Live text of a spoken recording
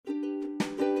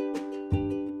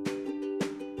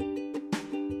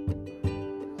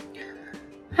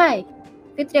Hi,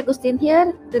 Fitri Agustin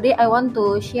here. Today I want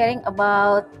to sharing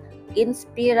about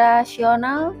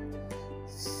inspirational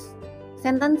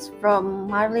sentence from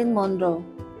Marilyn Monroe.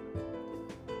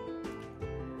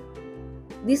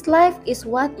 This life is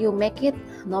what you make it.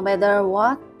 No matter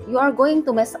what, you are going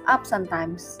to mess up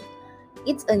sometimes.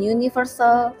 It's a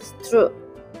universal truth.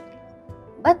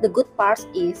 But the good part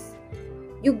is,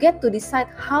 you get to decide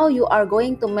how you are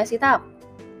going to mess it up.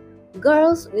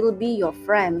 Girls will be your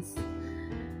friends.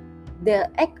 They'll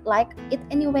act like it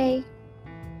anyway.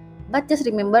 But just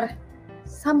remember,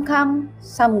 some come,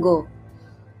 some go.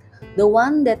 The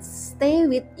one that stay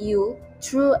with you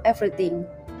through everything.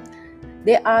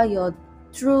 They are your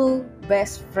true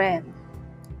best friend.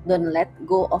 Don't let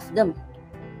go of them.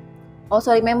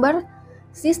 Also remember,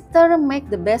 sister make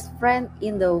the best friend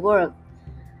in the world.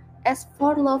 As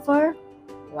for lover,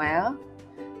 well,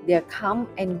 they come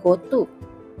and go too.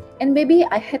 And maybe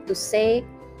I had to say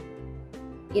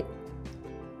it.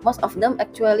 Most of them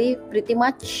actually pretty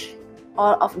much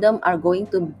all of them are going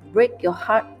to break your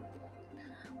heart.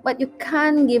 But you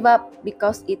can't give up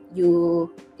because if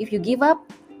you give up,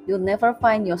 you'll never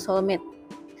find your soulmate.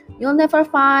 You'll never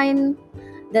find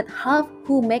that half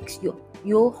who makes you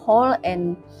whole,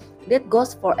 and that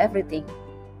goes for everything.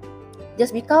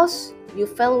 Just because you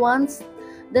fail once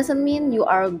doesn't mean you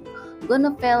are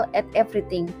gonna fail at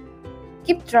everything.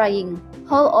 Keep trying,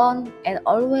 hold on, and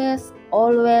always,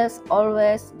 always,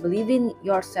 always believe in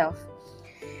yourself.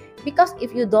 Because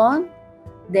if you don't,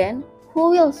 then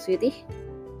who will, sweetie?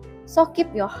 So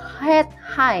keep your head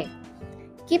high,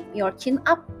 keep your chin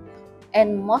up,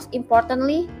 and most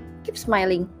importantly, keep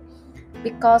smiling.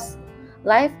 Because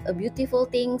life a beautiful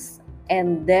things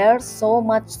and there's so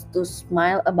much to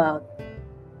smile about.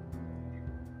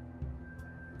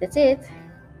 That's it.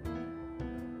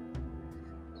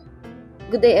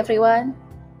 Good day everyone.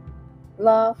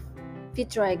 Love,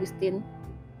 Fitra Agustin.